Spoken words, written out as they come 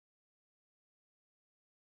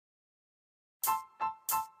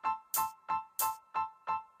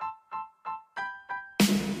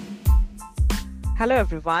Hello,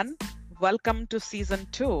 everyone. Welcome to Season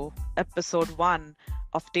 2, Episode 1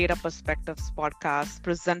 of Data Perspectives podcast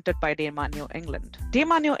presented by DAMA New England.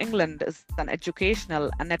 DAMA New England is an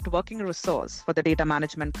educational and networking resource for the data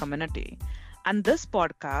management community. And this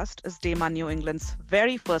podcast is DAMA New England's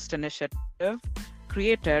very first initiative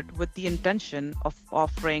created with the intention of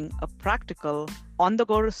offering a practical,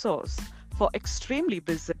 on-the-go resource for extremely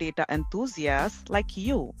busy data enthusiasts like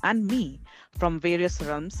you and me from various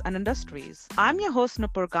realms and industries. I'm your host,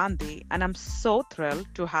 Nupur Gandhi, and I'm so thrilled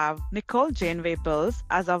to have Nicole Janeway Bills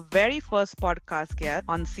as our very first podcast guest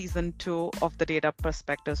on Season 2 of the Data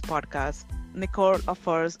Perspectives podcast. Nicole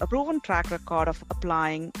offers a proven track record of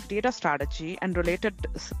applying data strategy and related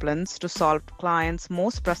disciplines to solve clients'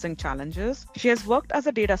 most pressing challenges. She has worked as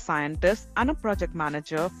a data scientist and a project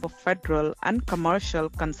manager for federal and commercial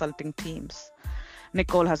consulting teams.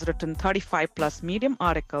 Nicole has written 35 plus Medium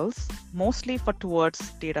articles, mostly for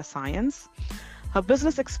towards data science. Her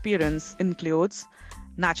business experience includes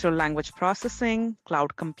natural language processing,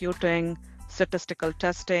 cloud computing, statistical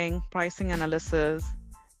testing, pricing analysis,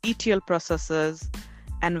 ETL processes,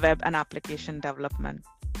 and web and application development.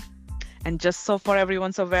 And just so for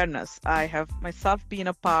everyone's awareness, I have myself been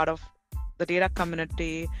a part of the data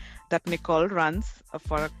community that Nicole runs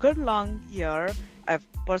for a good long year. I've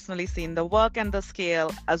personally seen the work and the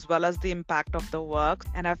scale as well as the impact of the work,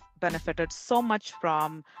 and I've benefited so much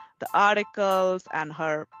from the articles and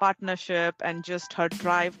her partnership and just her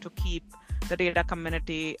drive to keep the data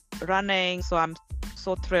community running. So I'm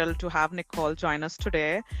so thrilled to have Nicole join us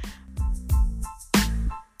today.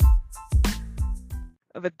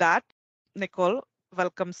 With that, Nicole,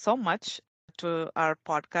 welcome so much to our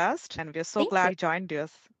podcast, and we're so Thank glad you. you joined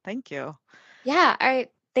us. Thank you. Yeah,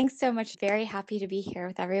 thanks so much. Very happy to be here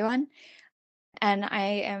with everyone. And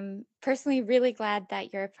I am personally really glad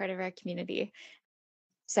that you're a part of our community.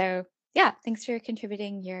 So, yeah, thanks for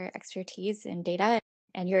contributing your expertise in data,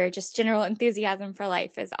 and your just general enthusiasm for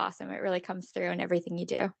life is awesome. It really comes through in everything you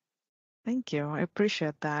do. Thank you. I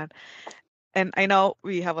appreciate that. And I know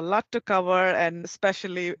we have a lot to cover, and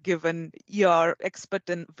especially given your expert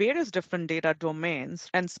in various different data domains.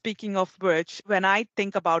 And speaking of which, when I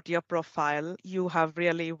think about your profile, you have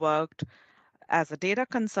really worked as a data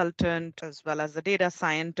consultant as well as a data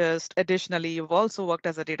scientist. Additionally, you've also worked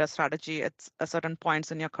as a data strategy at certain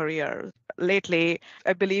points in your career. Lately,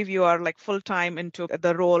 I believe you are like full time into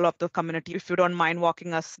the role of the community. If you don't mind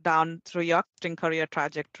walking us down through your career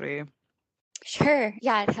trajectory. Sure.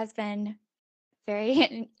 Yeah, it has been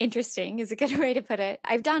very interesting, is a good way to put it.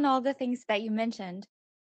 I've done all the things that you mentioned,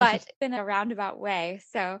 but in a roundabout way.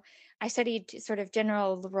 So I studied sort of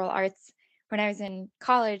general liberal arts when I was in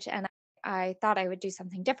college, and I thought I would do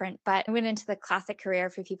something different, but I went into the classic career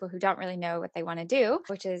for people who don't really know what they want to do,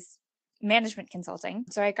 which is management consulting.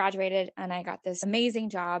 So I graduated and I got this amazing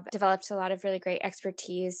job, developed a lot of really great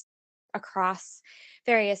expertise across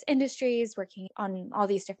various industries, working on all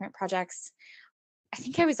these different projects. I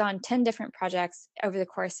think I was on 10 different projects over the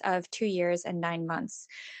course of 2 years and 9 months.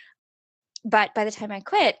 But by the time I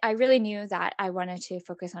quit, I really knew that I wanted to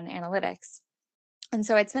focus on analytics. And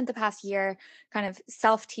so I'd spent the past year kind of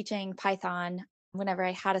self-teaching Python whenever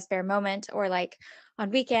I had a spare moment, or like on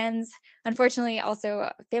weekends. Unfortunately, also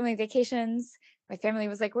family vacations. My family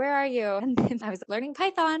was like, "Where are you?" And then I was learning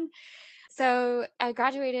Python. So I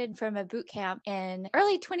graduated from a boot camp in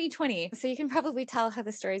early 2020. So you can probably tell how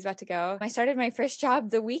the story's about to go. I started my first job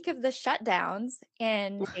the week of the shutdowns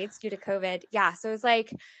in the States due to COVID. Yeah. So it was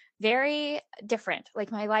like very different. Like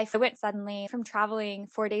my life went suddenly from traveling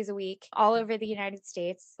 4 days a week all over the United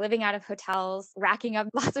States, living out of hotels, racking up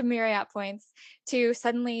lots of Marriott points, to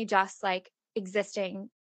suddenly just like existing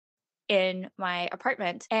in my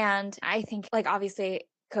apartment. And I think, like, obviously,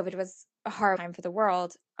 COVID was a hard time for the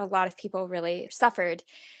world. A lot of people really suffered.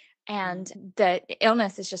 And the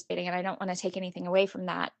illness is just fading, and I don't want to take anything away from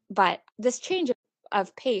that. But this change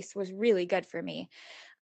of pace was really good for me.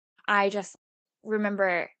 I just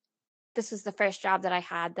remember this was the first job that I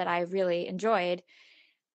had that I really enjoyed.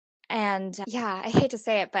 And yeah, I hate to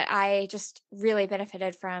say it, but I just really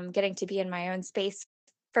benefited from getting to be in my own space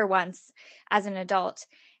for once as an adult.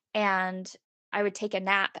 And I would take a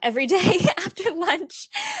nap every day after lunch.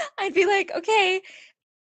 I'd be like, okay,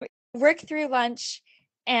 work through lunch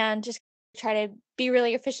and just try to be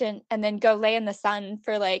really efficient, and then go lay in the sun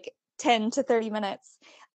for like 10 to 30 minutes.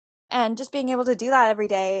 And just being able to do that every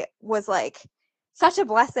day was like such a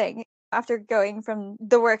blessing after going from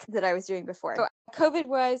the work that I was doing before. So COVID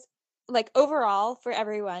was, like, overall for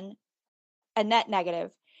everyone, a net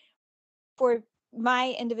negative. For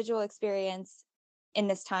my individual experience in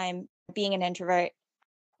this time, being an introvert,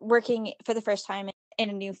 working for the first time in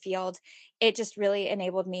a new field, it just really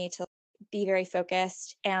enabled me to be very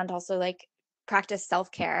focused and also like practice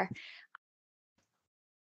self-care.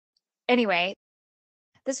 Anyway,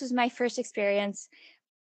 this was my first experience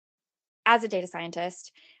as a data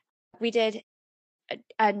scientist. We did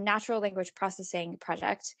a natural language processing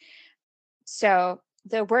project. So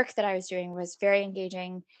the work that I was doing was very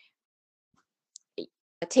engaging,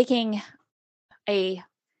 taking a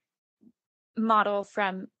model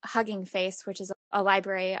from Hugging Face, which is a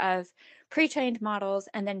library of pre-trained models,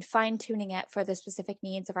 and then fine-tuning it for the specific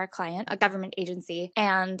needs of our client, a government agency,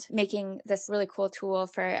 and making this really cool tool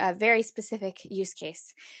for a very specific use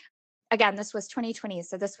case. Again, this was 2020,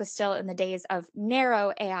 so this was still in the days of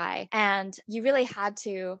narrow AI, and you really had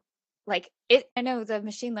to I know the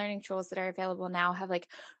machine learning tools that are available now have like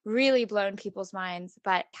really blown people's minds,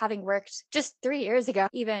 but having worked just 3 years ago,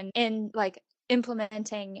 even in like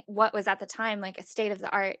implementing what was at the time like a state of the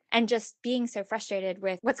art, and just being so frustrated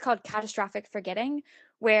with what's called catastrophic forgetting,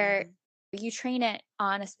 where you train it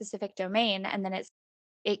on a specific domain and then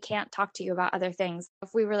it can't talk to you about other things.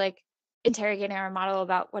 If we were like interrogating our model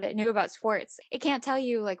about what it knew about sports, it can't tell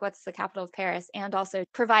you like what's the capital of Paris and also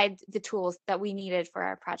provide the tools that we needed for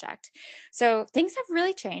our project. So things have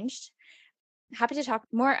really changed. Happy to talk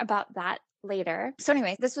more about that later. So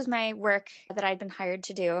anyway, this was my work that I'd been hired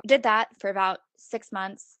to do. Did that for about 6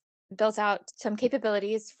 months, built out some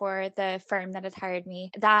capabilities for the firm that had hired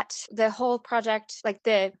me. That the whole project, like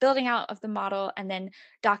the building out of the model and then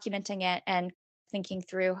documenting it and thinking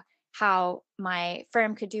through how my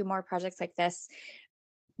firm could do more projects like this.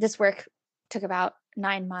 This work took about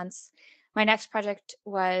 9 months. My next project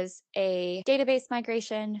was a database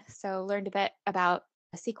migration. So learned a bit about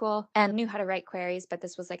SQL and knew how to write queries, but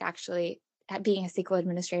this was like actually being a SQL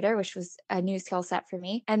administrator, which was a new skill set for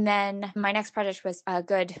me. And then my next project was a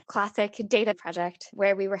good classic data project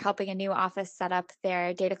where we were helping a new office set up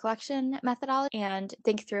their data collection methodology and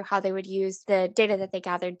think through how they would use the data that they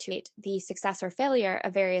gathered to rate the success or failure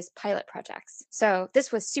of various pilot projects. So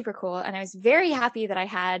this was super cool. And I was very happy that I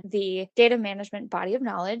had the data management body of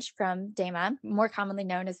knowledge from DAMA, more commonly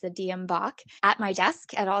known as the DMBOK, at my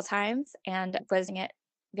desk at all times and was using it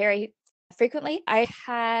very frequently. I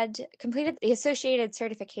had completed the associated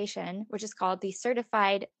certification, which is called the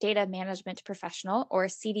Certified Data Management Professional, or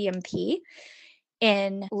CDMP,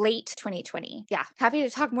 in late 2020. Yeah, happy to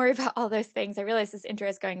talk more about all those things. I realize this intro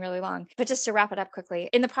is going really long, but just to wrap it up quickly,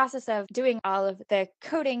 in the process of doing all of the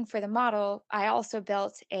coding for the model, I also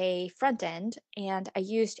built a front end and I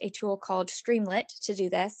used a tool called Streamlit to do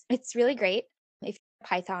this. It's really great. If you're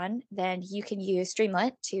Python, then you can use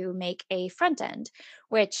Streamlit to make a front end,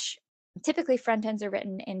 which typically front ends are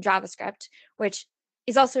written in JavaScript, which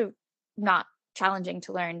is also not challenging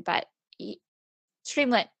to learn, but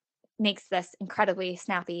Streamlit makes this incredibly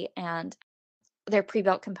snappy and their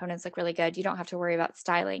pre-built components look really good. You don't have to worry about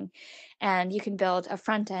styling. And you can build a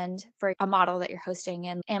front end for a model that you're hosting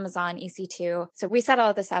in Amazon EC2. So we set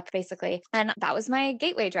all this up basically. And that was my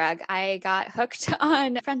gateway drug. I got hooked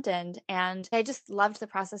on front end and I just loved the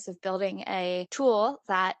process of building a tool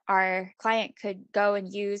that our client could go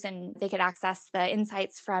and use and they could access the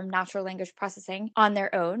insights from natural language processing on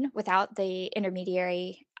their own without the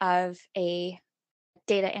intermediary of a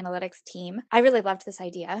data analytics team. I really loved this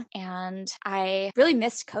idea and I really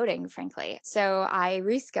missed coding, frankly. So I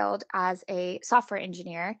reskilled as a software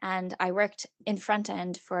engineer and I worked in front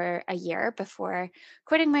end for a year before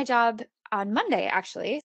quitting my job on Monday,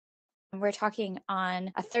 actually. We're talking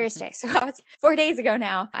on a Thursday. So it's 4 days ago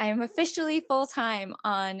now. I am officially full time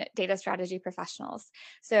on data strategy professionals.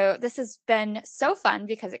 So this has been so fun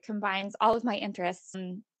because it combines all of my interests.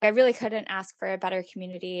 I really couldn't ask for a better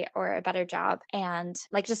community or a better job. And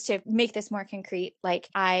like just to make this more concrete, like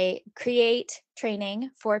I create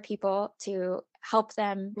training for people to help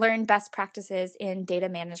them learn best practices in data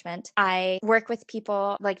management. I work with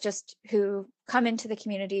people like just who come into the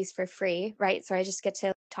communities for free, right? So I just get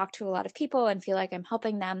to talk to a lot of people and feel like I'm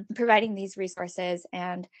helping them, providing these resources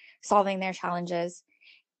and solving their challenges.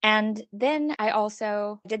 And then I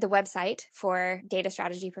also did the website for data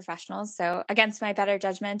strategy professionals. So against my better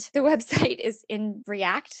judgment, the website is in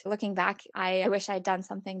React. Looking back, I wish I'd done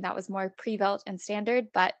something that was more pre-built and standard,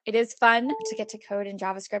 but it is fun to get to code in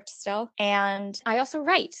JavaScript still. And I also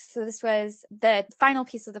write. So this was the final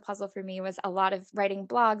piece of the puzzle for me, was a lot of writing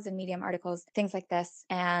blogs and Medium articles, things like this.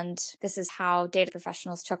 And this is how data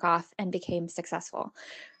professionals took off and became successful.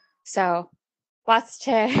 So lots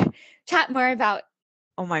to chat more about.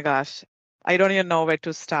 Oh my gosh. I don't even know where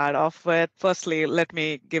to start off with. Firstly, let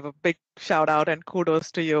me give a big shout out and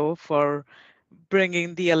kudos to you for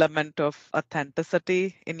bringing the element of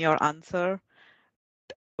authenticity in your answer.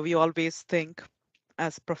 We always think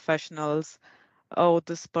as professionals, oh,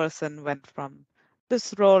 this person went from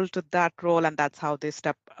this role to that role, and that's how they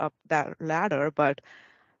step up that ladder. But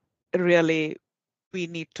really, we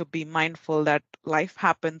need to be mindful that life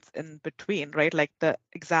happens in between, right? Like the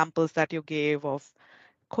examples that you gave of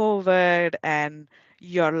COVID and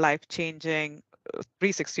your life changing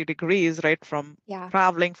 360 degrees, right? From Yeah.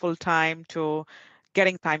 traveling full time to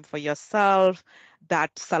getting time for yourself,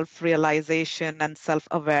 that self realization and self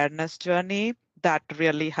awareness journey that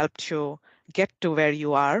really helped you get to where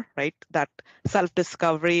you are, right? That self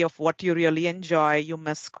discovery of what you really enjoy, you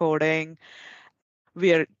miss coding.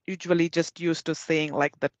 We are usually just used to saying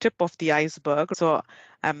like the tip of the iceberg. So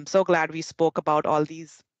I'm so glad we spoke about all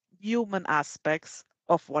these human aspects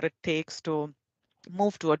of what it takes to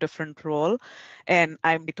move to a different role. And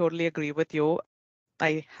I totally agree with you.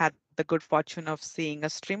 I had the good fortune of seeing a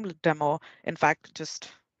Streamlit demo, in fact, just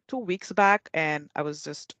 2 weeks back, and I was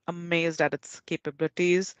just amazed at its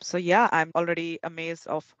capabilities. So, yeah, I'm already amazed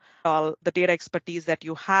of all the data expertise that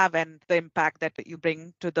you have and the impact that you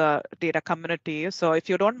bring to the data community. So, if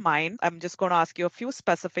you don't mind, I'm just going to ask you a few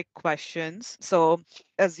specific questions. So,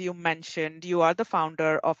 as you mentioned, you are the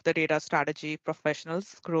founder of the Data Strategy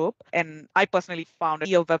Professionals Group, and I personally found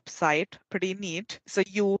your website pretty neat. So,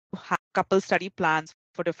 you have a couple study plans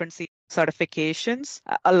for different certifications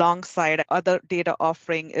alongside other data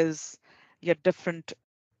offering is your different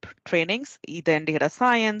trainings, either in data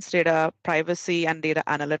science, data privacy, and data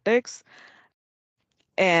analytics.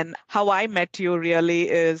 And how I met you really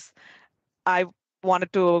is I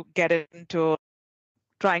wanted to get into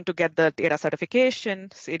trying to get the data certification,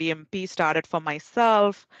 CDMP started for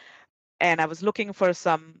myself, and I was looking for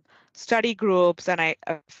some study groups, and I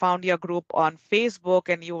found your group on Facebook,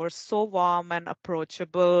 and you were so warm and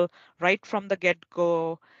approachable right from the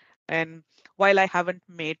get-go. And while I haven't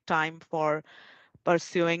made time for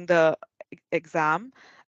pursuing the exam,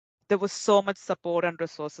 there was so much support and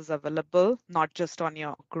resources available, not just on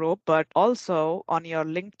your group, but also on your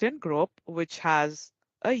LinkedIn group, which has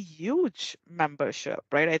a huge membership,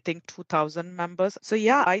 right? I think 2,000 members. So,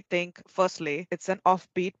 yeah, I think firstly, it's an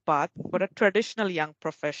offbeat path for a traditional young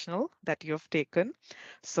professional that you've taken.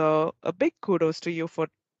 So, a big kudos to you for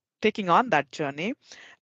taking on that journey.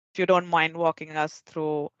 If you don't mind walking us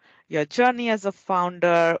through your journey as a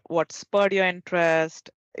founder, what spurred your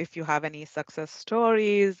interest, if you have any success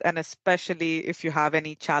stories, and especially if you have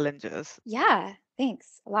any challenges. Yeah,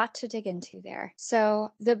 thanks. A lot to dig into there.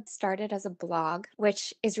 So, the started as a blog,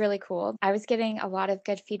 which is really cool. I was getting a lot of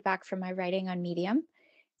good feedback from my writing on Medium.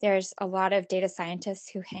 There's a lot of data scientists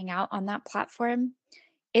who hang out on that platform.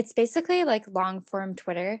 It's basically like long form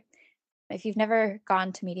Twitter. If you've never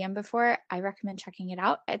gone to Medium before, I recommend checking it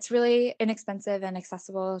out. It's really inexpensive and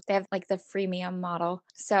accessible. They have like the freemium model.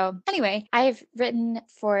 So, anyway, I've written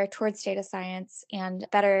for Towards Data Science and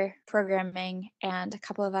Better Programming and a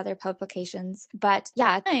couple of other publications. But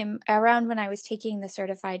yeah, time around when I was taking the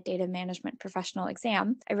Certified Data Management Professional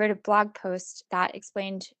exam, I wrote a blog post that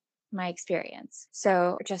explained my experience.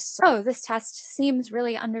 So just, oh, this test seems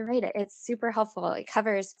really underrated. It's super helpful. It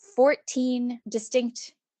covers 14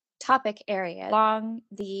 distinct topic area along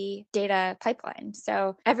the data pipeline.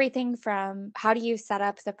 So everything from how do you set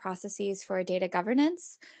up the processes for data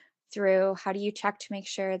governance through how do you check to make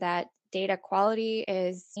sure that data quality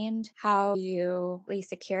is and how you really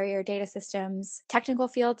secure your data systems, technical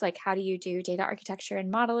fields like how do you do data architecture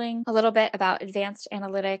and modeling, a little bit about advanced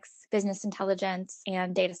analytics, business intelligence,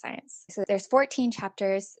 and data science. So there's 14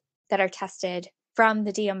 chapters that are tested from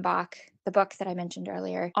the DMBOK, the book that I mentioned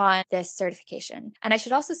earlier, on this certification. And I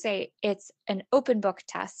should also say it's an open book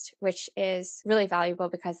test, which is really valuable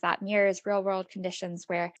because that mirrors real world conditions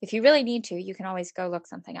where if you really need to, you can always go look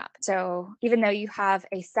something up. So even though you have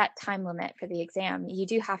a set time limit for the exam, you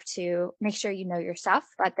do have to make sure you know your stuff,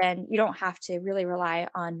 but then you don't have to really rely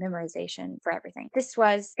on memorization for everything. This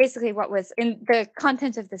was basically what was in the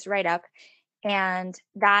content of this write up. And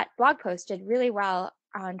that blog post did really well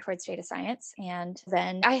on Towards Data Science. And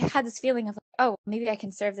then I had this feeling of, oh, maybe I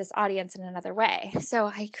can serve this audience in another way. So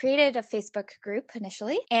I created a Facebook group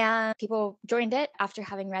initially, and people joined it after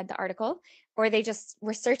having read the article, or they just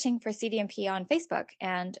were searching for CDMP on Facebook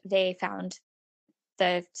and they found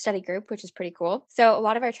the study group, which is pretty cool. So a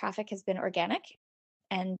lot of our traffic has been organic,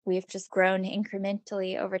 and we've just grown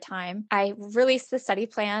incrementally over time. I released the study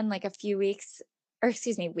plan like a few weeks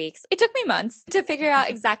weeks. It took me months to figure out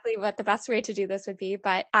exactly what the best way to do this would be,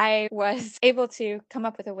 but I was able to come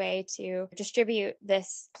up with a way to distribute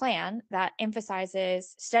this plan that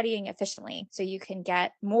emphasizes studying efficiently so you can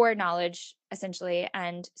get more knowledge essentially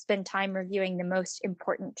and spend time reviewing the most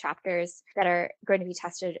important chapters that are going to be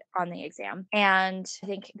tested on the exam. And I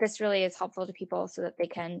think this really is helpful to people so that they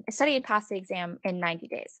can study and pass the exam in 90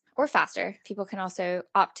 days or faster. People can also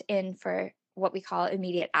opt in for what we call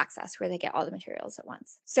immediate access, where they get all the materials at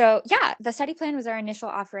once. So yeah, the study plan was our initial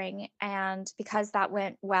offering. And because that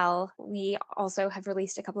went well, we also have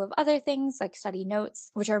released a couple of other things like study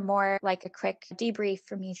notes, which are more like a quick debrief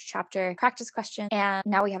from each chapter, practice question. And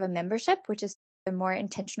now we have a membership, which is a more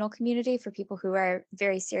intentional community for people who are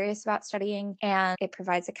very serious about studying, and it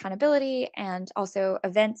provides accountability and also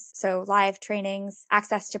events, so live trainings,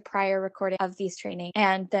 access to prior recording of these trainings,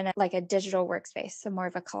 and then like a digital workspace, so more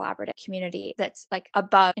of a collaborative community that's like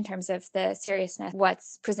above in terms of the seriousness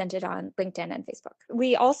what's presented on LinkedIn and Facebook.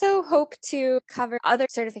 We also hope to cover other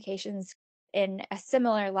certifications in a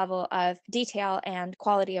similar level of detail and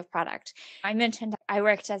quality of product. I mentioned I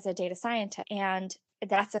worked as a data scientist, and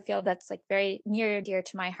that's a field that's like very near and dear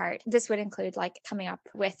to my heart. This would include like coming up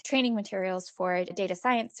with training materials for data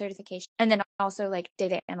science certification, and then also like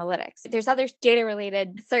data analytics. There's other data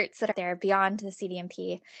related certs that are there beyond the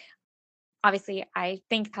CDMP. Obviously, I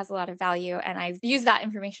think has a lot of value, and I've used that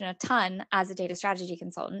information a ton as a data strategy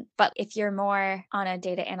consultant. But if you're more on a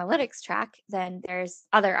data analytics track, then there's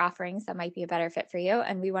other offerings that might be a better fit for you.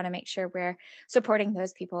 And we want to make sure we're supporting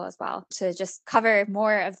those people as well to just cover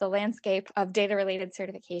more of the landscape of data related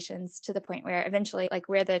certifications to the point where eventually, like,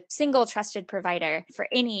 we're the single trusted provider for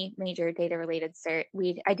any major data related cert.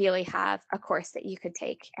 We'd ideally have a course that you could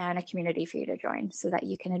take and a community for you to join so that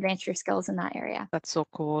you can advance your skills in that area. That's so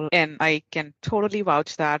cool. And I can totally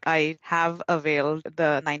vouch that I have availed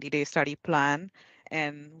the 90-day study plan.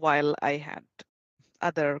 And while I had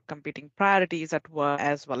other competing priorities at work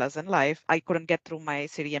as well as in life, I couldn't get through my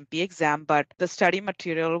CDMP exam, but the study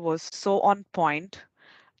material was so on point.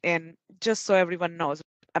 And just so everyone knows,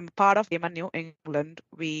 I'm part of DAMA New England.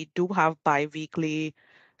 We do have bi-weekly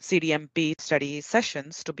CDMP study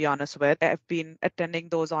sessions, to be honest with. I've been attending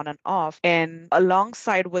those on and off. And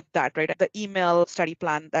alongside with that, right, the email study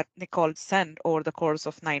plan that Nicole sent over the course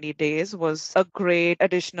of 90 days was a great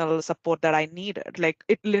additional support that I needed. Like,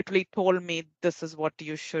 it literally told me this is what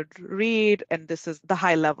you should read and this is the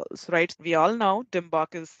high levels, right? We all know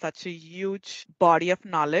DIMBOK is such a huge body of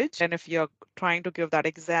knowledge. And if you're trying to give that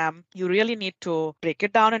exam, you really need to break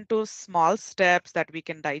it down into small steps that we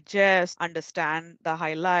can digest, understand the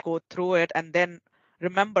highlight, go through it, and then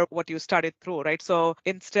remember what you studied through, right? So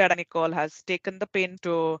instead, Nicole has taken the pain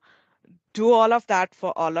to do all of that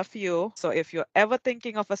for all of you. So if you're ever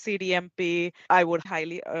thinking of a CDMP, I would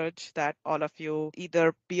highly urge that all of you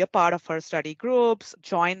either be a part of her study groups,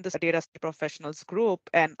 join the data professionals group,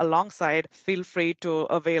 and alongside, feel free to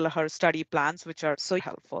avail her study plans, which are so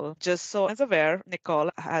helpful. Just so as aware, Nicole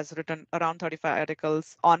has written around 35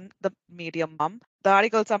 articles on the Medium. The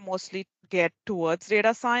articles are mostly geared towards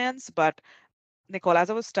data science, but Nicole, as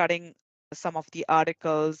I was studying some of the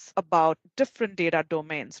articles about different data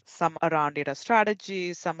domains, some around data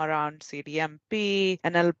strategy, some around CDMP,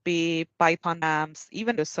 NLP, Python apps,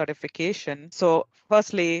 even the certification. So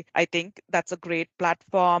firstly, I think that's a great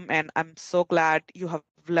platform, and I'm so glad you have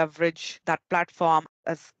leveraged that platform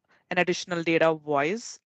as an additional data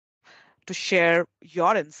voice to share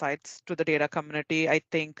your insights to the data community. I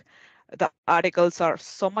think the articles are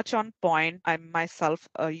so much on point. I'm myself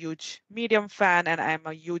a huge Medium fan, and I'm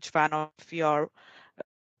a huge fan of your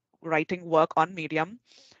writing work on Medium.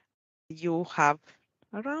 You have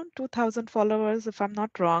around 2,000 followers, if I'm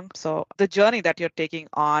not wrong. So the journey that you're taking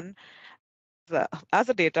on as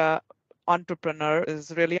a data entrepreneur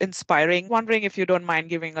is really inspiring. Wondering if you don't mind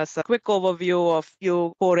giving us a quick overview of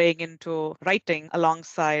you pouring into writing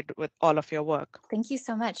alongside with all of your work. Thank you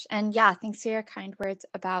so much. And yeah, thanks for your kind words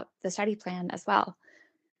about the study plan as well.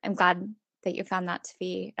 I'm glad that you found that to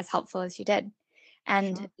be as helpful as you did.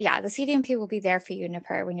 And Sure. yeah, the CDMP will be there for you,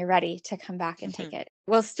 Nipur, when you're ready to come back and take it.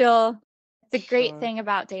 We'll still, the great Sure. thing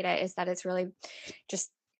about data is that it's really just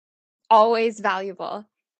always valuable.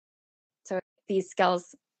 So these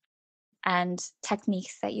skills and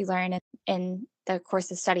techniques that you learn in the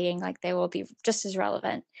course of studying, like, they will be just as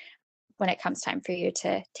relevant when it comes time for you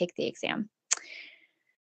to take the exam.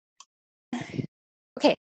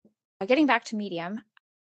 Okay, getting back to Medium.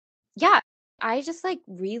 Yeah, I just like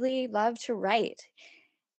really love to write.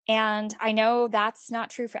 And I know that's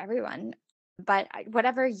not true for everyone, but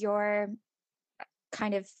whatever your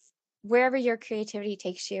kind of, wherever your creativity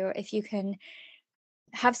takes you, if you can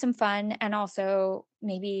have some fun and also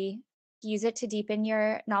maybe use it to deepen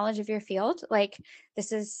your knowledge of your field. Like,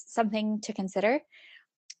 this is something to consider.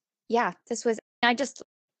 Yeah, I just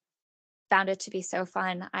found it to be so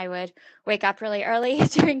fun. I would wake up really early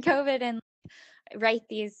during COVID and write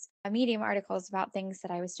these Medium articles about things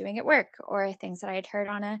that I was doing at work or things that I had heard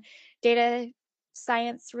on a data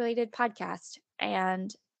science related podcast.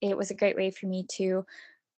 And it was a great way for me to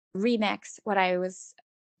remix what I was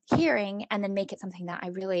hearing and then make it something that I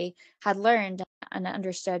really had learned and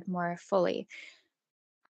understood more fully.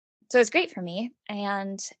 So it's great for me.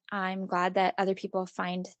 And I'm glad that other people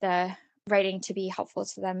find the writing to be helpful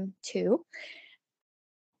to them too.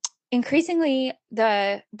 Increasingly,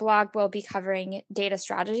 the blog will be covering data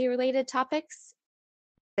strategy related topics.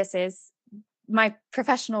 This is my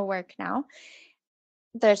professional work now.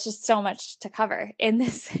 There's just so much to cover in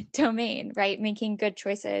this domain, right? Making good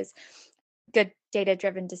choices, good data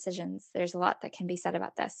driven decisions. There's a lot that can be said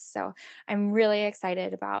about this. So I'm really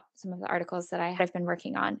excited about some of the articles that I have been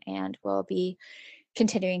working on and will be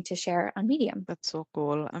continuing to share on Medium. That's so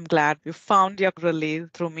cool. I'm glad you found your relief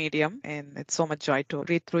through Medium, and it's so much joy to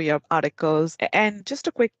read through your articles. And just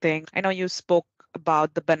a quick thing, I know you spoke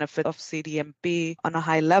about the benefit of CDMP on a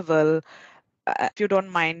high level. If you don't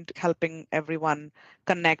mind helping everyone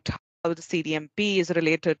connect how the CDMP is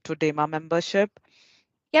related to DAMA membership.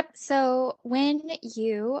 Yep. So when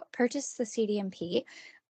you purchase the CDMP,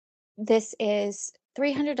 this is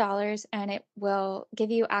 $300 and it will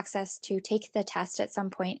give you access to take the test at some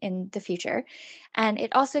point in the future. And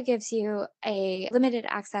it also gives you a limited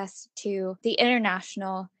access to the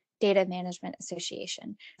International Data Management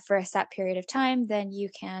Association for a set period of time. Then you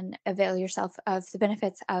can avail yourself of the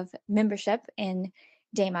benefits of membership in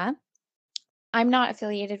DAMA. I'm not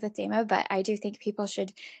affiliated with DAMA, but I do think people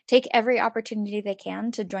should take every opportunity they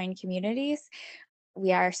can to join communities.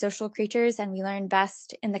 We are social creatures and we learn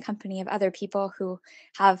best in the company of other people who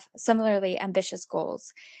have similarly ambitious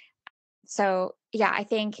goals. So, yeah, I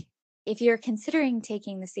think if you're considering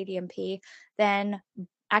taking the CDMP, then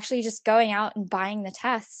actually just going out and buying the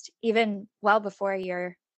test even well before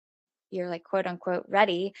you're like quote unquote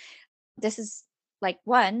ready. This is like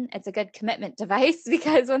one, it's a good commitment device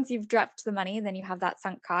because once you've dropped the money, then you have that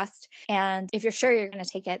sunk cost. And if you're sure you're going to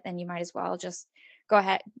take it, then you might as well just go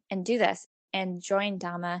ahead and do this and join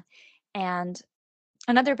DAMA. And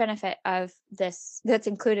another benefit of this that's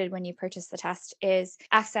included when you purchase the test is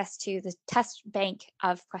access to the test bank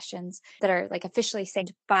of questions that are like officially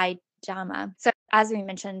signed by DAMA. So as we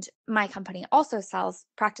mentioned, my company also sells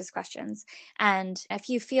practice questions. And if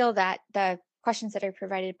you feel that the questions that are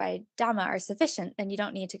provided by DAMA are sufficient, then you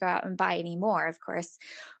don't need to go out and buy any more, of course.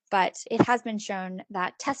 But it has been shown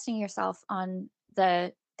that testing yourself on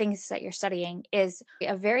the things that you're studying is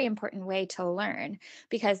a very important way to learn,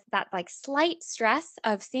 because that like slight stress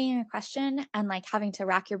of seeing a question and like having to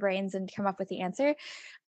rack your brains and come up with the answer,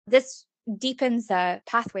 this deepens the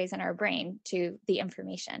pathways in our brain to the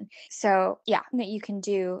information. So yeah, that you can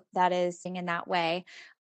do that is in that way.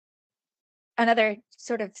 Another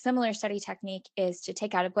sort of similar study technique is to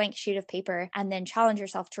take out a blank sheet of paper and then challenge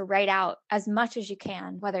yourself to write out as much as you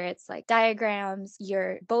can, whether it's like diagrams,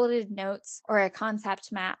 your bulleted notes, or a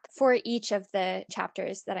concept map for each of the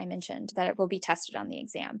chapters that I mentioned that will be tested on the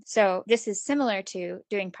exam. So this is similar to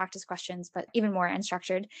doing practice questions, but even more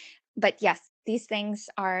unstructured. But yes, these things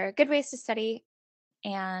are good ways to study,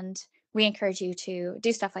 and we encourage you to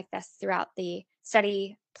do stuff like this throughout the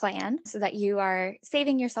study plan so that you are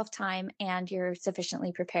saving yourself time and you're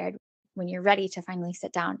sufficiently prepared when you're ready to finally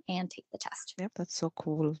sit down and take the test. Yep, that's so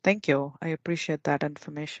cool. Thank you. I appreciate that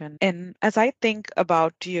information. And as I think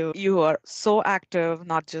about you, you are so active,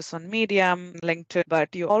 not just on Medium, LinkedIn,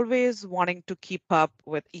 but you're always wanting to keep up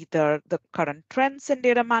with either the current trends in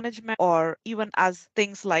data management or even as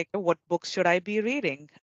things like what books should I be reading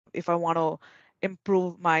if I want to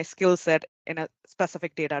improve my skill set in a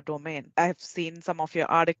specific data domain. I've seen some of your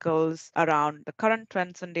articles around the current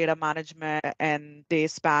trends in data management, and they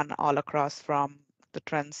span all across from the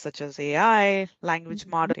trends such as AI, language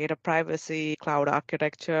model, data privacy, cloud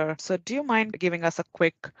architecture. So do you mind giving us a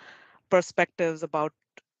quick perspectives about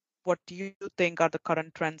what do you think are the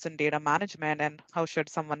current trends in data management and how should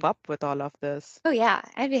someone keep up with all of this? Oh, yeah,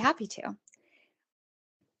 I'd be happy to.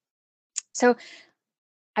 So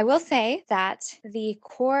I will say that the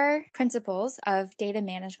core principles of data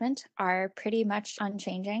management are pretty much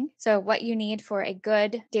unchanging. So, what you need for a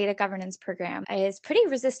good data governance program is pretty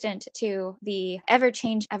resistant to the ever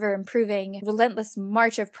change, ever improving, relentless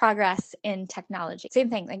march of progress in technology. Same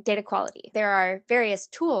thing like data quality. There are various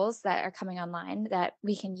tools that are coming online that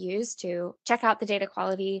we can use to check out the data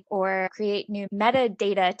quality or create new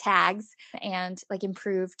metadata tags and like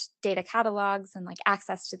improved data catalogs and like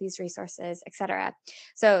access to these resources, et cetera.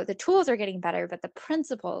 So the tools are getting better, but the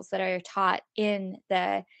principles that are taught in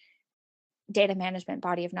the data management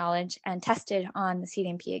body of knowledge and tested on the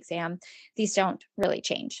CDMP exam, these don't really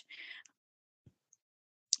change.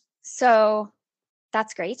 So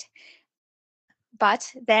that's great. But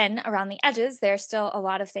then around the edges, there's still a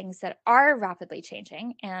lot of things that are rapidly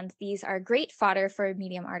changing. And these are great fodder for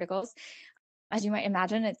Medium articles. As you might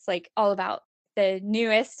imagine, it's like all about the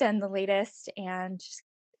newest and the latest and just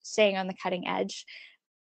staying on the cutting edge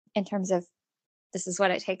in terms of this is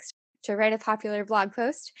what it takes to write a popular blog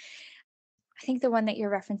post. I think the one that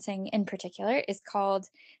you're referencing in particular is called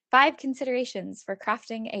 5 Considerations for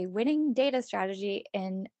Crafting a Winning Data Strategy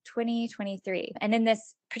in 2023. And in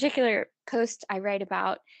this particular post, I write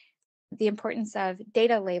about the importance of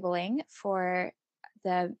data labeling for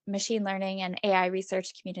the machine learning and AI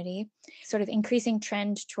research community, sort of increasing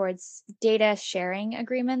trend towards data sharing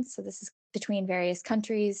agreements. So this is between various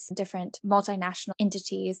countries, different multinational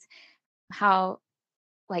entities, how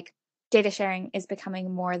like data sharing is becoming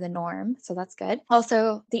more the norm. So that's good.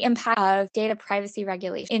 Also, the impact of data privacy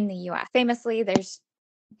regulation in the US. Famously, there's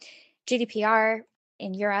GDPR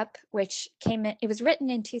in Europe, which it was written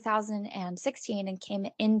in 2016 and came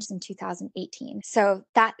in 2018. So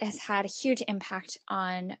that has had a huge impact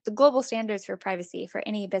on the global standards for privacy for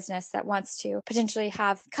any business that wants to potentially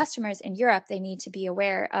have customers in Europe. They need to be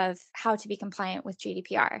aware of how to be compliant with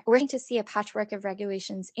GDPR. We're going to see a patchwork of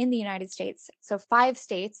regulations in the United States. So 5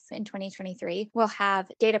 states in 2023 will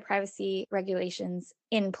have data privacy regulations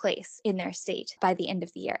in place in their state by the end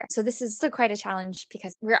of the year. So this is still quite a challenge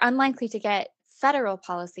because we're unlikely to get federal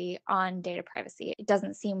policy on data privacy. It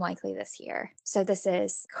doesn't seem likely this year. So this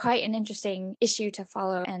is quite an interesting issue to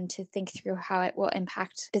follow and to think through how it will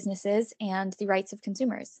impact businesses and the rights of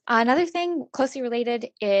consumers. Another thing closely related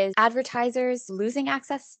is advertisers losing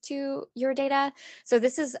access to your data. So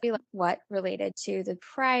this is what related to the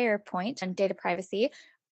prior point on data privacy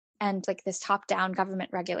and like this top-down government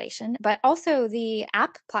regulation, but also the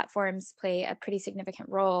app platforms play a pretty significant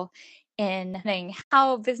role in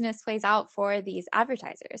how business plays out for these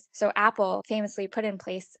advertisers. So Apple famously put in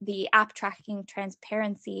place the app tracking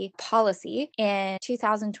transparency policy in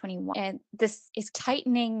 2021. And this is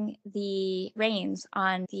tightening the reins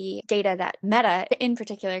on the data that Meta in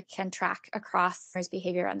particular can track across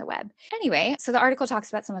behavior on the web. Anyway, so the article talks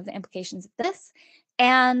about some of the implications of this.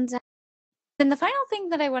 And then the final thing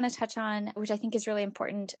that I want to touch on, which I think is really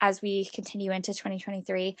important as we continue into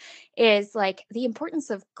 2023, is like the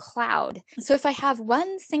importance of cloud. So if I have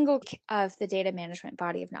one single of the data management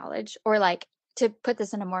body of knowledge, or like to put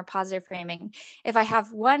this in a more positive framing, if I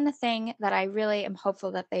have one thing that I really am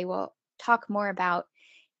hopeful that they will talk more about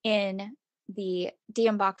in the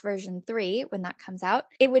DMBOK version 3, when that comes out,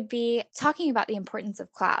 it would be talking about the importance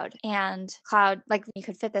of cloud. And cloud, like you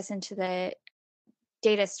could fit this into the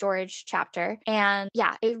data storage chapter. And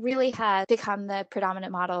yeah, it really has become the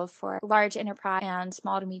predominant model for large enterprise and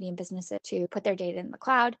small to medium businesses to put their data in the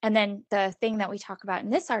cloud. And then the thing that we talk about in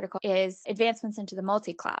this article is advancements into the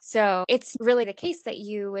multi-cloud. So it's really the case that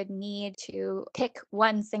you would need to pick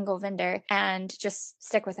one single vendor and just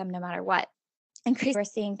stick with them no matter what. Increasingly, we're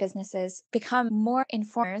seeing businesses become more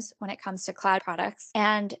informed when it comes to cloud products.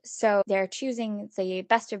 And so they're choosing the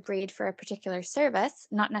best of breed for a particular service,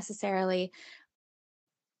 not necessarily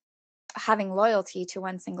having loyalty to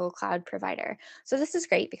one single cloud provider. So this is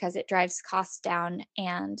great because it drives costs down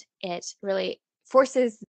and it really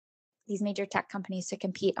forces these major tech companies to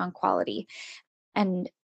compete on quality and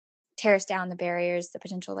tears down the barriers, the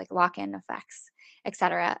potential like lock-in effects, et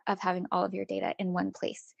cetera, of having all of your data in one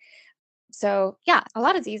place. So yeah, a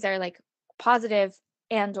lot of these are like positive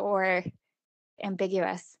and or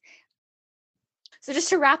ambiguous. So just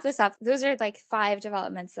to wrap this up, those are like 5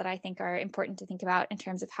 developments that I think are important to think about in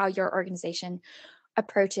terms of how your organization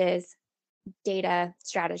approaches data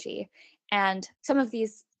strategy. And some of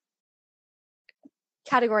these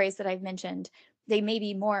categories that I've mentioned, they may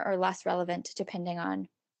be more or less relevant depending on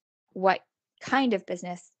what kind of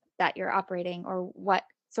business that you're operating or what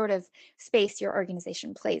sort of space your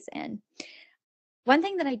organization plays in. One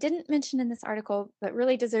thing that I didn't mention in this article, but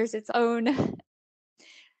really deserves its own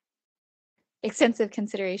extensive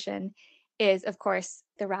consideration, is, of course,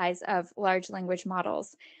 the rise of large language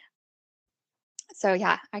models. So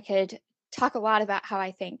yeah, I could talk a lot about how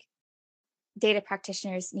I think data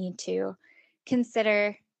practitioners need to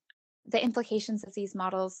consider the implications of these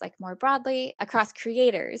models like more broadly across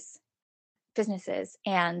creators, businesses,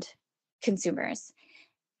 and consumers.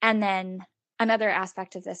 And then another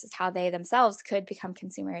aspect of this is how they themselves could become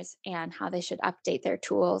consumers and how they should update their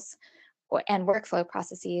tools and workflow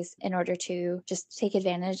processes in order to just take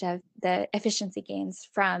advantage of the efficiency gains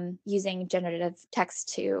from using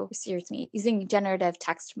using generative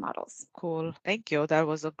text models. Cool. Thank you. That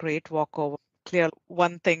was a great walkover. Clear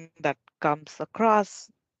one thing that comes across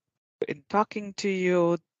in talking to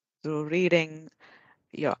you, through reading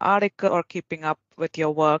your article or keeping up with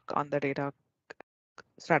your work on the Data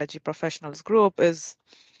Strategy Professionals group is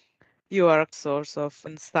you are a source of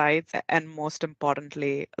insights and most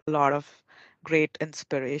importantly, a lot of great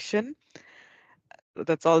inspiration.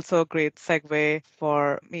 That's also a great segue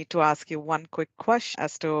for me to ask you one quick question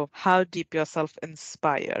as to how deep yourself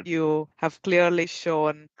inspired. You have clearly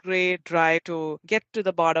shown great drive to get to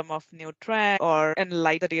the bottom of new trends or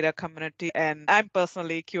enlighten the data community. And I'm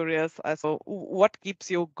personally curious as to what keeps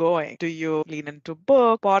you going. Do you lean into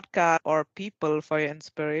book, podcast, or people for your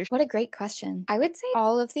inspiration? What a great question. I would say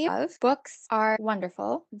all of the above. Books are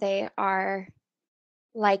wonderful. They are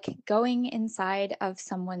like going inside of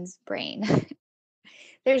someone's brain.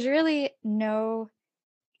 There's really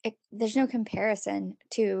there's no comparison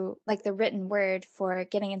to like the written word for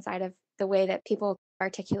getting inside of the way that people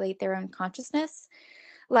articulate their own consciousness.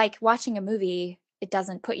 Like watching a movie, it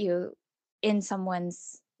doesn't put you in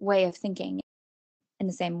someone's way of thinking in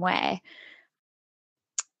the same way.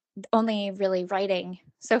 Only really writing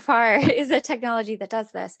so far is a technology that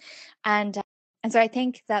does this. And so I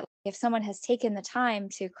think that if someone has taken the time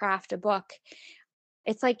to craft a book,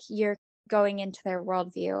 it's like you're going into their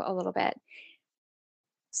worldview a little bit.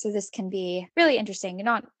 So this can be really interesting.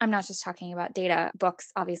 I'm not just talking about data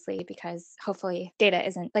books, obviously, because hopefully data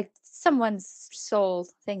isn't like someone's sole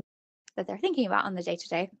thing that they're thinking about on the day to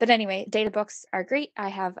day. But anyway, data books are great. I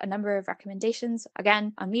have a number of recommendations,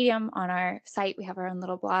 again, on Medium, on our site. We have our own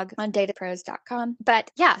little blog on datapros.com. But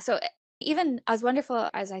yeah, so even as wonderful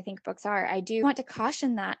as I think books are, I do want to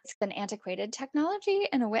caution that it's an antiquated technology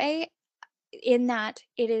in a way, in that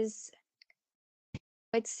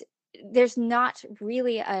there's not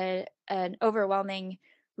really an overwhelming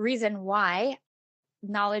reason why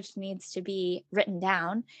knowledge needs to be written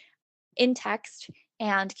down in text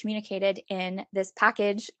and communicated in this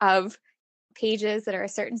package of pages that are a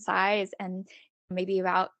certain size and maybe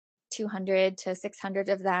about 200 to 600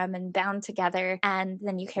 of them and bound together, and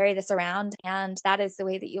then you carry this around and that is the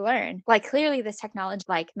way that you learn. Like clearly this technology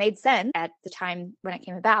like made sense at the time when it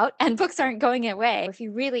came about, and books aren't going away. If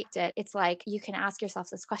you really it's like you can ask yourself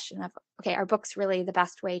this question of, okay, are books really the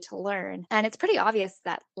best way to learn? And it's pretty obvious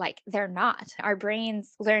that like they're not. Our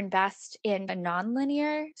brains learn best in a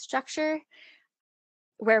nonlinear structure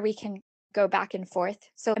where we can go back and forth.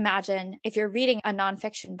 So imagine if you're reading a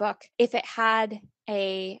nonfiction book, if it had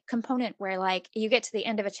a component where like you get to the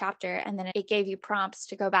end of a chapter and then it gave you prompts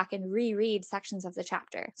to go back and reread sections of the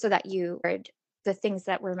chapter so that you heard the things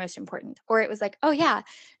that were most important. Or it was like, oh yeah,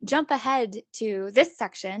 jump ahead to this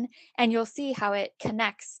section and you'll see how it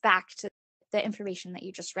connects back to the information that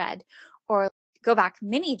you just read. Or go back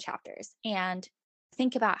many chapters and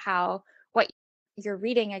think about how what you're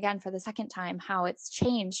reading again for the second time, how it's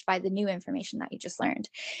changed by the new information that you just learned.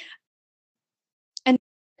 And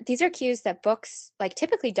these are cues that books like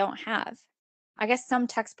typically don't have. I guess some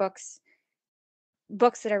textbooks,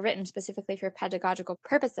 books that are written specifically for pedagogical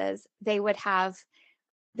purposes, they might have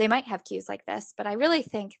cues like this, but I really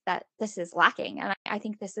think that this is lacking. And I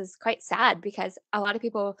think this is quite sad because a lot of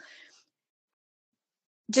people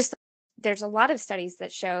there's a lot of studies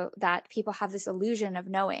that show that people have this illusion of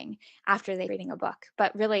knowing after they're reading a book.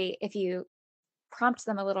 But really, if you prompt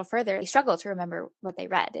them a little further, they struggle to remember what they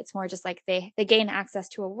read. It's more just like they gain access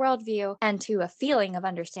to a worldview and to a feeling of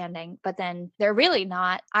understanding, but then they're really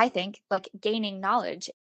not, I think, like gaining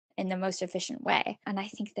knowledge in the most efficient way. And I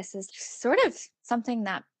think this is sort of something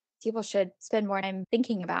that people should spend more time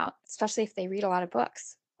thinking about, especially if they read a lot of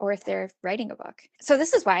books or if they're writing a book. So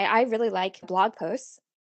this is why I really like blog posts,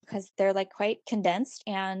 because they're like quite condensed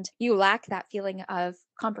and you lack that feeling of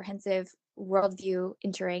comprehensive worldview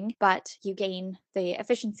entering, but you gain the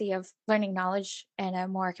efficiency of learning knowledge in a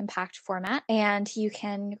more compact format. And you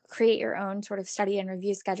can create your own sort of study and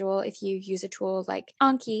review schedule if you use a tool like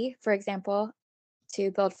Anki, for example,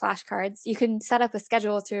 to build flashcards. You can set up a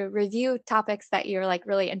schedule to review topics that you're like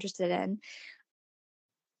really interested in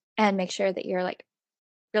and make sure that you're like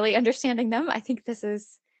really understanding them. I think this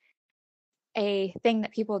is a thing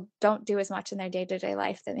that people don't do as much in their day-to-day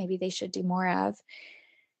life that maybe they should do more of.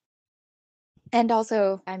 And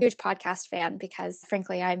also, I'm a huge podcast fan because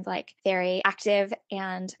frankly, I'm like very active,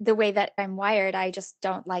 and the way that I'm wired, I just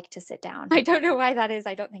don't like to sit down. I don't know why that is.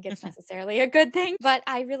 I don't think it's necessarily a good thing, but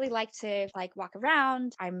I really like to like walk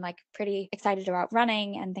around. I'm like pretty excited about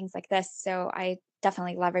running and things like this. So I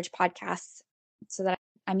definitely leverage podcasts so that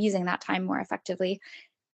I'm using that time more effectively,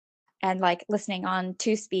 and like listening on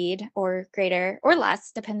 2 speed or greater or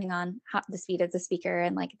less, depending on the speed of the speaker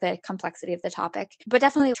and like the complexity of the topic. But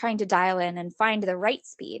definitely trying to dial in and find the right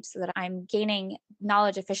speed so that I'm gaining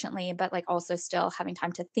knowledge efficiently, but like also still having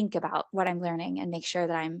time to think about what I'm learning and make sure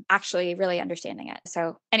that I'm actually really understanding it.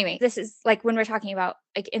 So, anyway, this is like when we're talking about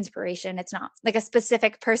like inspiration, it's not like a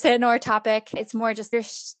specific person or topic. It's more just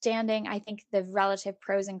understanding, I think, the relative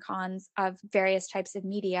pros and cons of various types of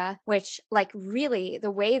media, which, like, really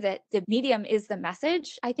the way that the medium is the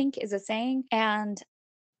message, I think, is a saying. And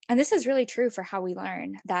this is really true for how we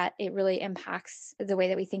learn, that it really impacts the way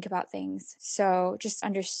that we think about things. So just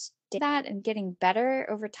understand that and getting better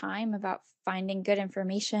over time about finding good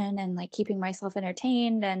information and like keeping myself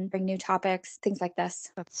entertained and bring new topics, things like this.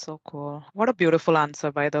 That's so cool. What a beautiful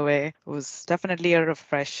answer, by the way. It was definitely a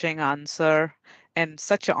refreshing answer and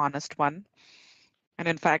such an honest one. And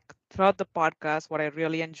in fact, throughout the podcast, what I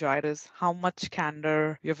really enjoyed is how much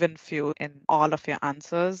candor you've infused in all of your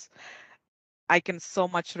answers. I can so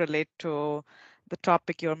much relate to the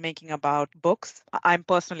topic you're making about books. I'm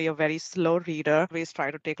personally a very slow reader. I always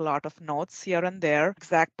try to take a lot of notes here and there.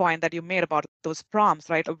 Exact point that you made about those prompts,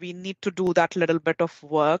 right? We need to do that little bit of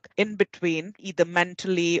work in between, either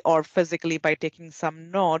mentally or physically by taking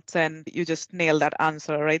some notes. And you just nail that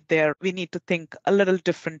answer right there. We need to think a little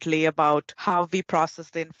differently about how we process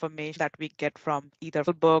the information that we get from either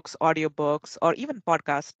books, audiobooks, or even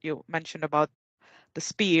podcasts. You mentioned about the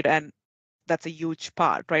speed, and that's a huge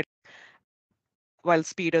part, right? While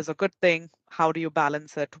speed is a good thing, how do you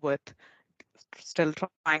balance it with still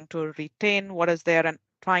trying to retain what is there and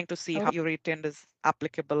trying to see how you retained is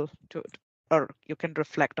applicable to it, or you can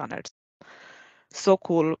reflect on it. So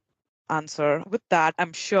cool answer. With that,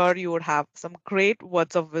 I'm sure you would have some great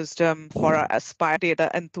words of wisdom for our aspire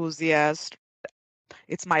data enthusiast.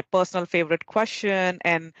 It's my personal favorite question,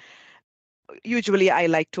 and usually I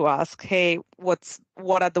like to ask, hey, what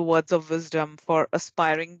are the words of wisdom for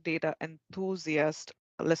aspiring data enthusiasts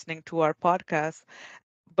listening to our podcast?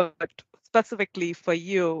 But specifically for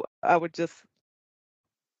you, I would just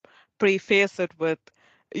preface it with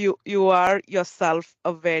you are yourself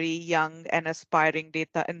a very young and aspiring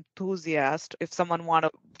data enthusiast. If someone want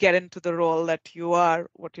to get into the role that you are,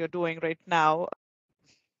 what you're doing right now,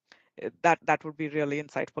 that would be really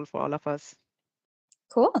insightful for all of us.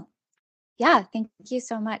 Cool. Yeah, thank you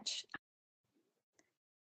so much.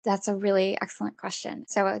 That's a really excellent question.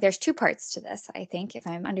 So there's 2 parts to this, I think, if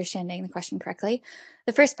I'm understanding the question correctly.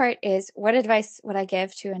 The first part is, what advice would I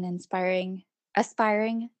give to an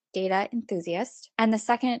aspiring data enthusiast? And the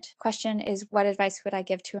second question is, what advice would I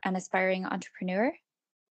give to an aspiring entrepreneur?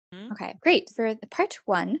 Mhm. Okay, great. For the part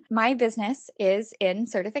 1, my business is in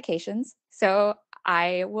certifications, so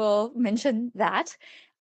I will mention that.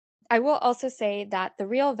 I will also say that the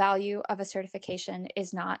real value of a certification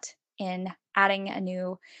is not in adding a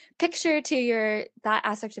new picture to that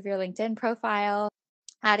aspect of your LinkedIn profile,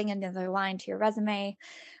 adding another line to your resume.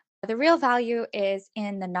 The real value is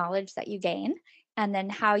in the knowledge that you gain and then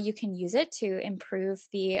how you can use it to improve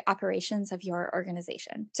the operations of your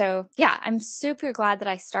organization. So, yeah, I'm super glad that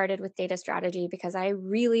I started with data strategy because I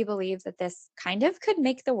really believe that this kind of could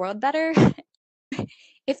make the world better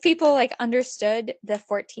if people like understood the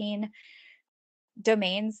 14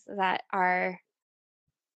 domains that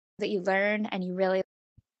you learn and you really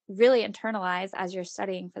internalize as you're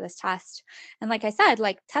studying for this test. And like I said,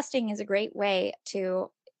 like testing is a great way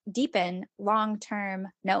to deepen long-term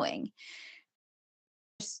knowing.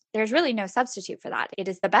 There's really no substitute for that. It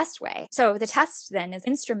is the best way. So the test then is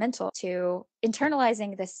instrumental to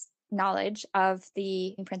internalizing this knowledge of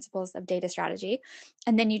the principles of data strategy.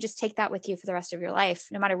 And then you just take that with you for the rest of your life.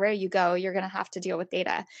 No matter where you go, you're going to have to deal with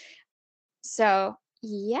data. So,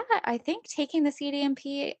 yeah, I think taking the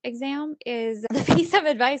CDMP exam is the piece of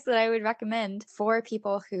advice that I would recommend for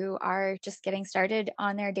people who are just getting started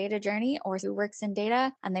on their data journey or who works in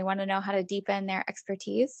data and they want to know how to deepen their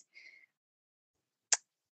expertise.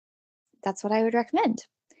 That's what I would recommend.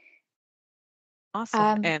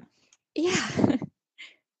 Awesome. And Yeah.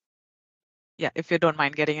 yeah, if you don't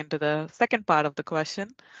mind getting into the second part of the question.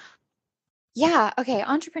 Yeah. Okay.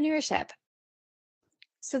 Entrepreneurship.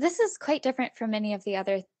 So this is quite different from many of the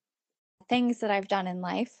other things that I've done in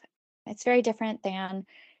life. It's very different than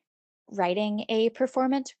writing a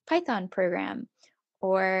performant Python program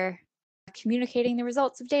or communicating the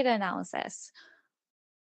results of data analysis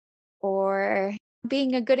or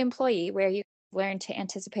being a good employee where you learn to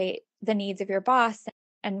anticipate the needs of your boss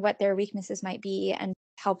and what their weaknesses might be and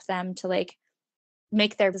help them to like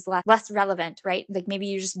make their business less relevant, right? Like maybe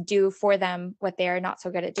you just do for them what they are not so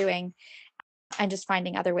good at doing and just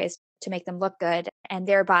finding other ways to make them look good and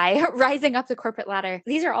thereby rising up the corporate ladder.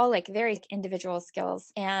 These are all like very individual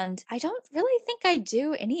skills. And I don't really think I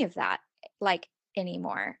do any of that like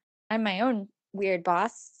anymore. I'm my own weird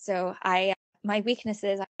boss. So my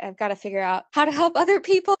weaknesses, I've got to figure out how to help other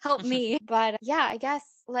people help me. But yeah, I guess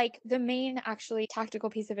like the main actually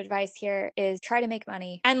tactical piece of advice here is try to make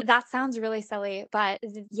money. And that sounds really silly, but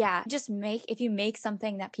yeah, just if you make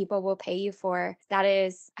something that people will pay you for,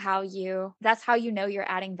 that's how you know you're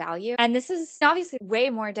adding value. And this is obviously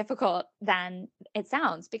way more difficult than it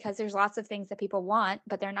sounds because there's lots of things that people want,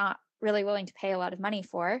 but they're not really willing to pay a lot of money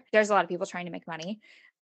for. There's a lot of people trying to make money.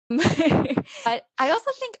 But I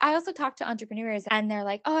also talk to entrepreneurs and they're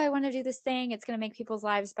like, oh, I want to do this thing. It's going to make people's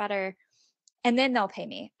lives better. And then they'll pay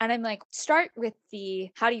me. And I'm like, start with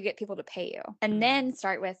how do you get people to pay you? And then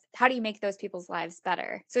start with how do you make those people's lives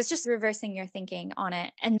better? So it's just reversing your thinking on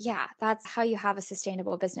it. And yeah, that's how you have a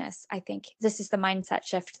sustainable business. I think this is the mindset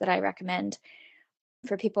shift that I recommend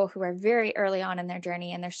for people who are very early on in their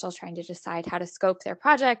journey and they're still trying to decide how to scope their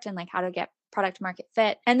project and like how to get product market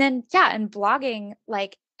fit. And then, yeah, and blogging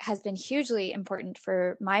like has been hugely important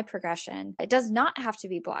for my progression. It does not have to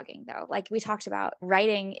be blogging though. Like we talked about,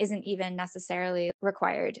 writing isn't even necessarily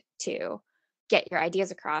required to get your ideas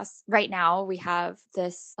across. Right now, we have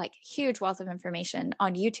this like huge wealth of information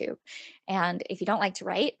on YouTube. And if you don't like to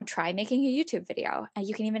write, try making a YouTube video. And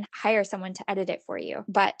you can even hire someone to edit it for you.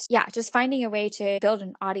 But yeah, just finding a way to build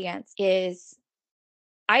an audience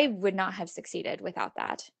I would not have succeeded without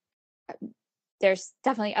that. There's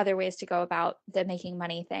definitely other ways to go about the making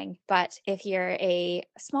money thing. But if you're a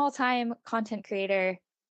small time content creator,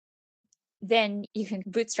 then you can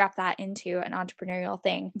bootstrap that into an entrepreneurial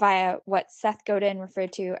thing via what Seth Godin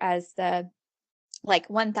referred to as the like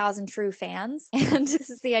 1,000 true fans. And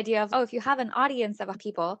this is the idea of, oh, if you have an audience of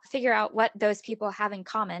people, figure out what those people have in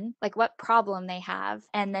common, like what problem they have,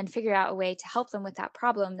 and then figure out a way to help them with that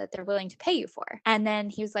problem that they're willing to pay you for. And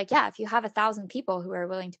then he was like, yeah, if you have 1,000 people who are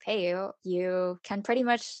willing to pay you, you can pretty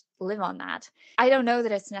much live on that. I don't know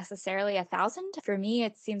that it's necessarily 1,000. For me,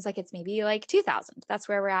 it seems like it's maybe like 2,000. That's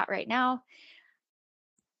where we're at right now.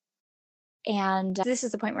 And this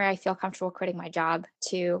is the point where I feel comfortable quitting my job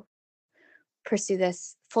to pursue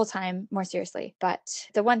this full time more seriously. But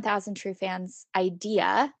the 1,000 True Fans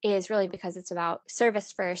idea is really because it's about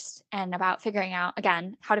service first and about figuring out,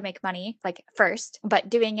 again, how to make money like first, but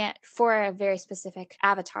doing it for a very specific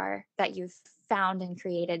avatar that you've found and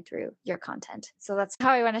created through your content. So that's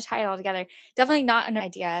how I want to tie it all together. Definitely not an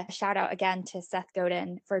idea. Shout out again to Seth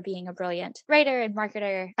Godin for being a brilliant writer and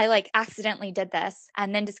marketer. I like accidentally did this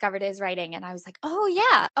and then discovered his writing. And I was like, oh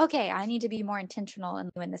yeah, okay, I need to be more intentional and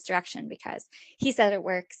in this direction because he said it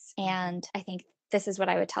works. And I think this is what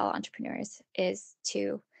I would tell entrepreneurs is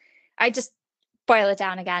I just boil it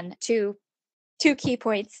down again to two key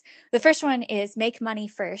points. The first one is make money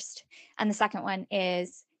first. And the second one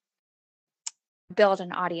is build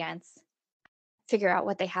an audience, figure out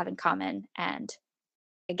what they have in common, and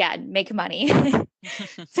again, make money.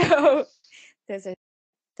 So those are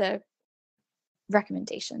the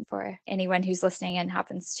recommendation for anyone who's listening and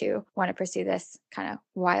happens to want to pursue this kind of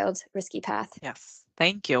wild, risky path. Yes.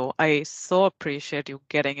 Thank you. I so appreciate you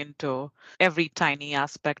getting into every tiny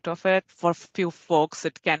aspect of it. For few folks,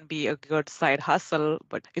 it can be a good side hustle,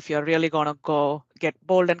 but if you're really going to go get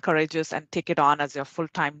bold and courageous and take it on as your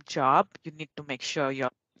full-time job, you need to make sure you're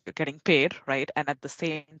getting paid, right? And at the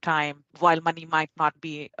same time, while money might not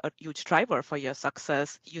be a huge driver for your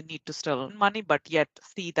success, you need to still earn money, but yet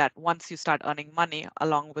see that once you start earning money,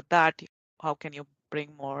 along with that, how can you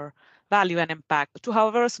bring more value and impact to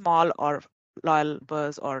however small or loyal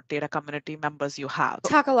members or data community members you have.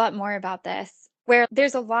 Talk a lot more about this, where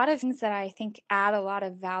there's a lot of things that I think add a lot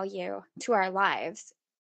of value to our lives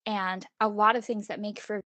and a lot of things that make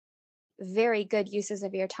for very good uses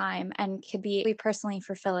of your time and could be personally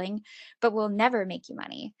fulfilling, but will never make you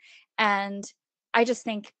money. And I just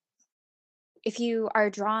think if you are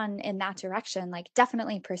drawn in that direction, like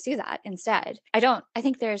definitely pursue that instead. I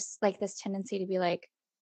think there's like this tendency to be like,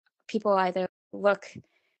 people either look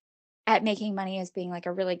at making money as being like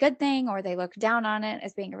a really good thing or they look down on it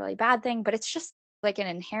as being a really bad thing, but it's just like an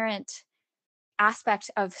inherent aspect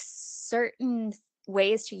of certain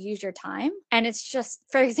ways to use your time. And it's just,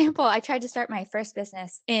 for example, I tried to start my first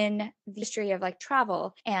business in the history of like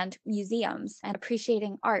travel and museums and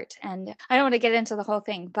appreciating art. And I don't want to get into the whole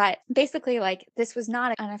thing, but basically like this was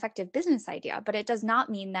not an effective business idea, but it does not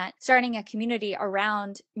mean that starting a community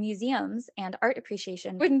around museums and art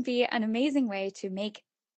appreciation wouldn't be an amazing way to make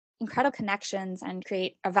incredible connections and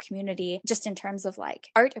create a community just in terms of like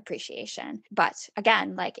art appreciation. But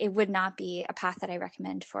again, like it would not be a path that I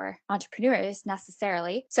recommend for entrepreneurs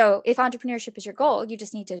necessarily. So if entrepreneurship is your goal, you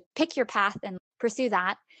just need to pick your path and pursue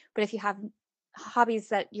that. But if you have hobbies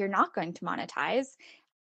that you're not going to monetize,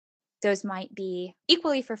 those might be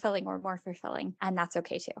equally fulfilling or more fulfilling, and that's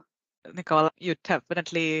okay too. Nicole, you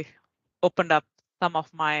definitely opened up some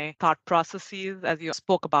of my thought processes as you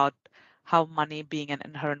spoke about how money being an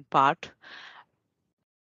inherent part.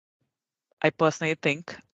 I personally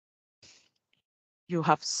think you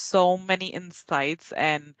have so many insights,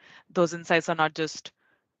 and those insights are not just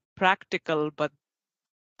practical, but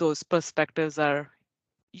those perspectives are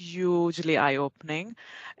hugely eye-opening.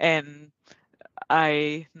 And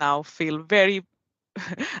I now feel very,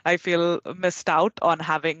 I feel missed out on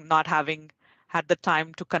not having had the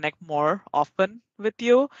time to connect more often with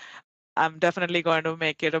you. I'm definitely going to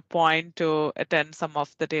make it a point to attend some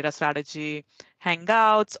of the data strategy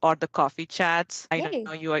hangouts or the coffee chats. I Yay.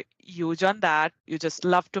 know you are huge on that. You just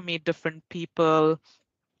love to meet different people,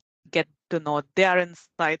 get to know their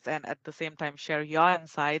insights, and at the same time share your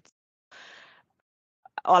insights.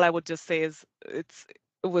 All I would just say is it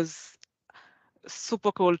was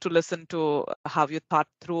super cool to listen to how you thought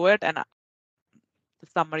through it and the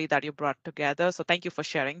summary that you brought together. So thank you for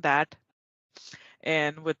sharing that.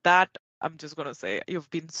 And with that, I'm just going to say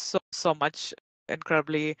you've been so much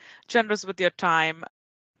incredibly generous with your time.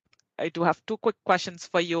 I do have two quick questions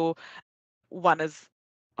for you. One is,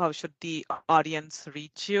 how should the audience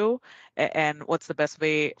reach you, and what's the best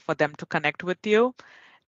way for them to connect with you?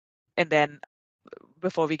 And then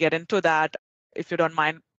before we get into that, if you don't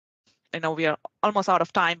mind, I know we are almost out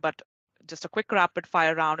of time, but just a quick rapid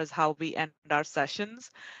fire round is how we end our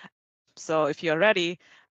sessions. So if you're ready,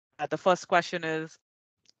 the first question is,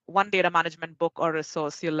 one data management book or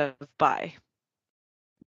resource you live by?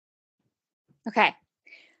 Okay.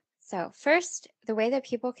 So first, the way that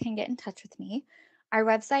people can get in touch with me, our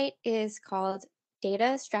website is called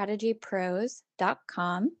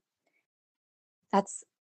datastrategypros.com. That's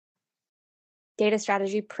data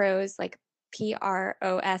strategy pros, like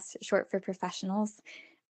PROS, short for professionals.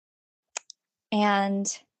 And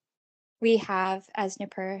we have, as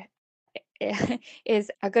Nipper is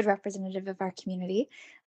a good representative of our community,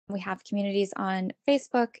 we have communities on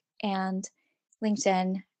Facebook and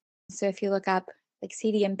LinkedIn. So if you look up like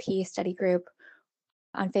CDMP study group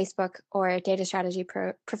on Facebook or data strategy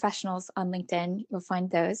professionals on LinkedIn, you'll find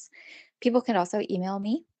those. People can also email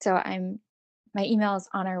me. So my email is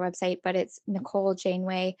on our website, but it's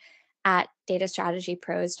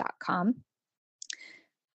NicoleJaneway@datastrategypros.com.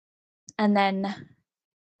 And then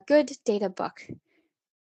good data book.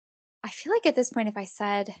 I feel like at this point, if I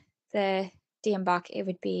said the DM book, it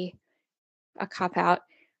would be a cop out.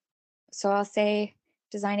 So I'll say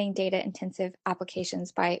Designing Data Intensive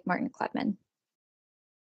Applications by Martin Klebman.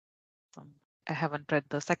 I haven't read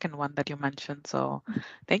the second one that you mentioned, so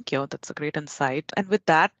thank you. That's a great insight. And with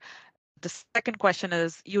that, the second question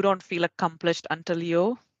is, you don't feel accomplished until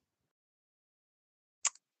you?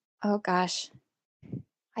 Oh gosh.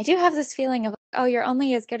 I do have this feeling of, oh, you're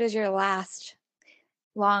only as good as your last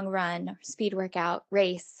long run, speed workout,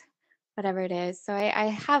 race, whatever it is. So I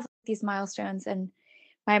have these milestones in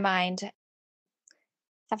my mind.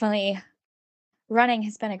 Definitely running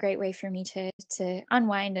has been a great way for me to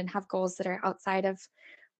unwind and have goals that are outside of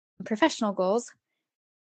professional goals.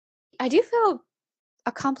 I do feel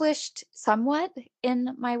accomplished somewhat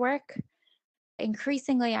in my work.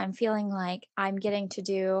 Increasingly, I'm feeling like I'm getting to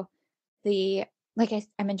do like I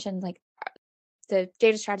mentioned, like the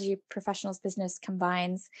data strategy professionals business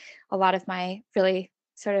combines a lot of my really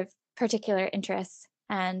sort of particular interests.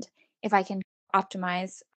 And if I can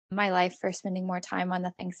optimize my life for spending more time on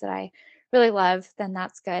the things that I really love, then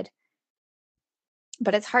that's good.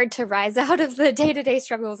 But it's hard to rise out of the day-to-day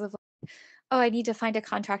struggles of, oh, I need to find a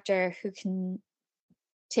contractor who can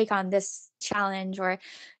take on this challenge, or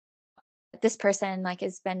this person like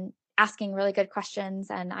has been asking really good questions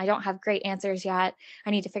and I don't have great answers yet. I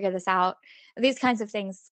need to figure this out. These kinds of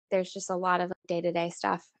things, there's just a lot of day-to-day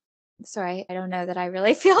stuff. So I don't know that I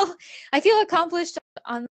really I feel accomplished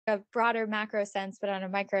on a broader macro sense, but on a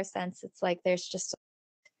micro sense, it's like there's just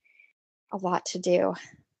a lot to do.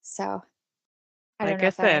 So I don't know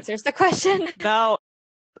if that answers the question. No,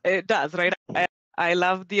 it does, right? I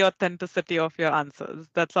love the authenticity of your answers.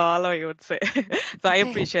 That's all I would say. So I Okay.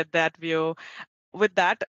 appreciate that view. With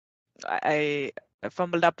that, I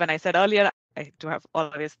fumbled up when I said earlier, I do have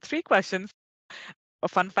always 3 questions. A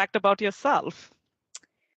fun fact about yourself.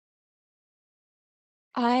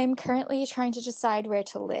 I'm currently trying to decide where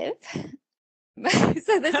to live.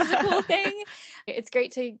 So this is a cool thing. It's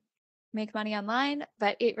great to make money online,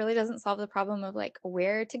 but it really doesn't solve the problem of like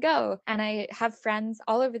where to go. And I have friends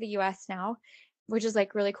all over the US now, which is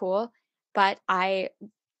like really cool. But I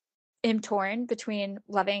am torn between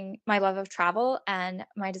loving my love of travel and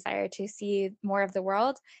my desire to see more of the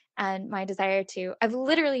world and my desire to I've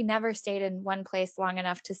literally never stayed in one place long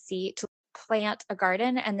enough to plant a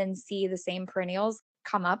garden and then see the same perennials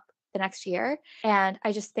come up the next year. And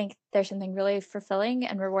I just think there's something really fulfilling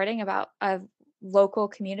and rewarding about a local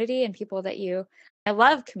community and people that you I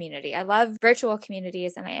love community. I love virtual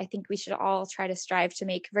communities. And I think we should all try to strive to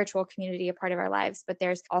make virtual community a part of our lives. But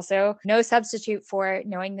there's also no substitute for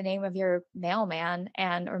knowing the name of your mailman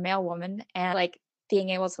or mailwoman and like being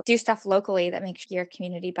able to do stuff locally that makes your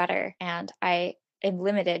community better. And I am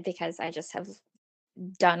limited because I just have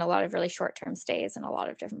done a lot of really short-term stays in a lot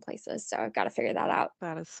of different places. So I've got to figure that out.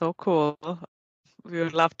 That is so cool. We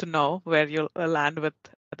would love to know where you'll land with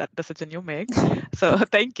that decision you make. So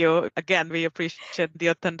thank you. Again, we appreciate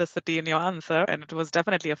the authenticity in your answer, and it was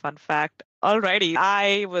definitely a fun fact. Alrighty,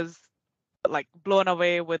 I was like blown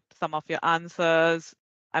away with some of your answers.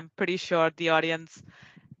 I'm pretty sure the audience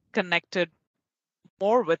connected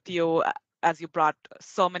more with you as you brought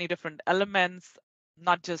so many different elements,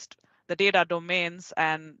 not just the data domains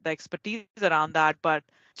and the expertise around that, but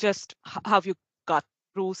just how you got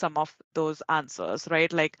through some of those answers,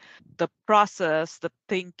 right? Like the process, the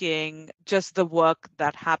thinking, just the work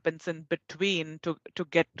that happens in between to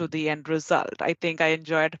get to the end result. I think I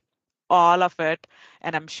enjoyed all of it,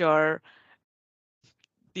 and I'm sure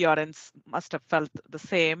the audience must have felt the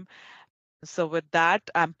same. So with that,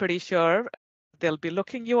 I'm pretty sure they'll be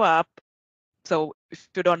looking you up. So if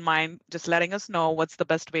you don't mind just letting us know what's the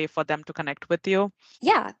best way for them to connect with you.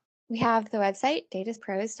 Yeah, we have the website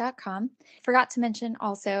dataspros.com. Forgot to mention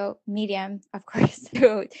also Medium, of course.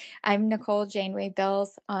 I'm Nicole Janeway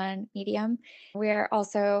Bills on Medium. We're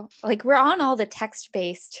also we're on all the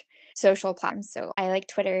text-based social platforms. So I like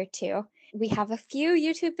Twitter too. We have a few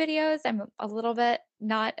YouTube videos. I'm a little bit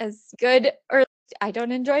not as good, or I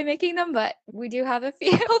don't enjoy making them, but we do have a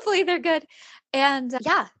few. Hopefully they're good. And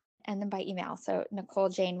yeah, and then by email. So Nicole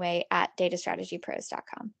Janeway at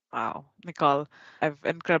datastrategypros.com. Wow, Nicole, I've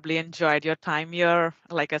incredibly enjoyed your time here.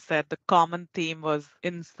 Like I said, the common theme was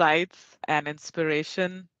insights and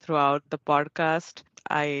inspiration throughout the podcast.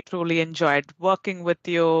 I truly enjoyed working with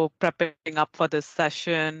you, prepping up for this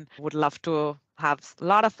session. Would love to have a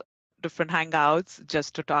lot of different hangouts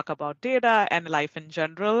just to talk about data and life in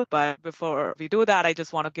general. But before we do that, I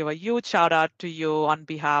just want to give a huge shout out to you on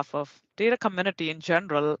behalf of data community in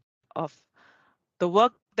general, of the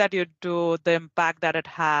work that you do, the impact that it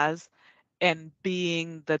has, and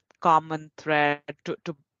being the common thread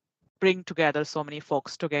to bring together so many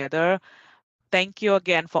folks together. Thank you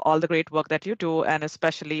again for all the great work that you do, and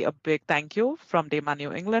especially a big thank you from DAMA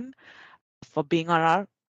New England for being on our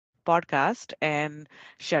podcast and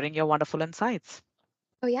sharing your wonderful insights.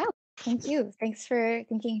 Oh, yeah. Thank you. Thanks for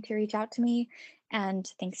thinking to reach out to me. And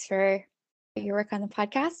thanks for your work on the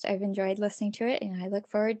podcast. I've enjoyed listening to it, and I look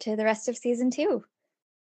forward to the rest of season 2.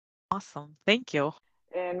 Awesome. Thank you.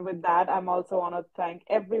 And with that, I'm also want to thank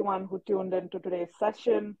everyone who tuned into today's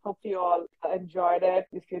session. Hope you all enjoyed it.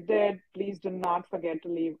 If you did, please do not forget to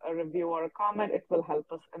leave a review or a comment. It will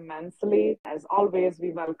help us immensely. As always,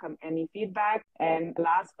 we welcome any feedback. And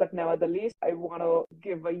last but never the least, I want to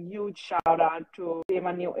give a huge shout out to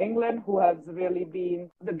DAMA New England, who has really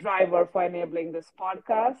been the driver for enabling this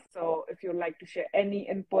podcast. So if you'd like to share any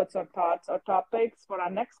inputs or thoughts or topics for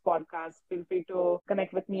our next podcast, feel free to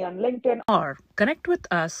connect with me on LinkedIn or connect with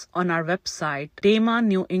us on our website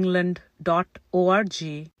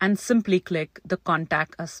damanewengland.org and simply click the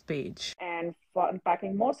Contact Us page. And for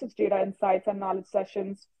unpacking more such data insights and knowledge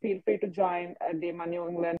sessions, feel free to join DAMA New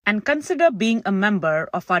England. And consider being a member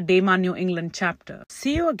of our DAMA New England chapter.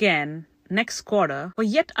 See you again next quarter for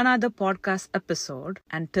yet another podcast episode.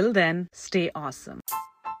 Until then, stay awesome.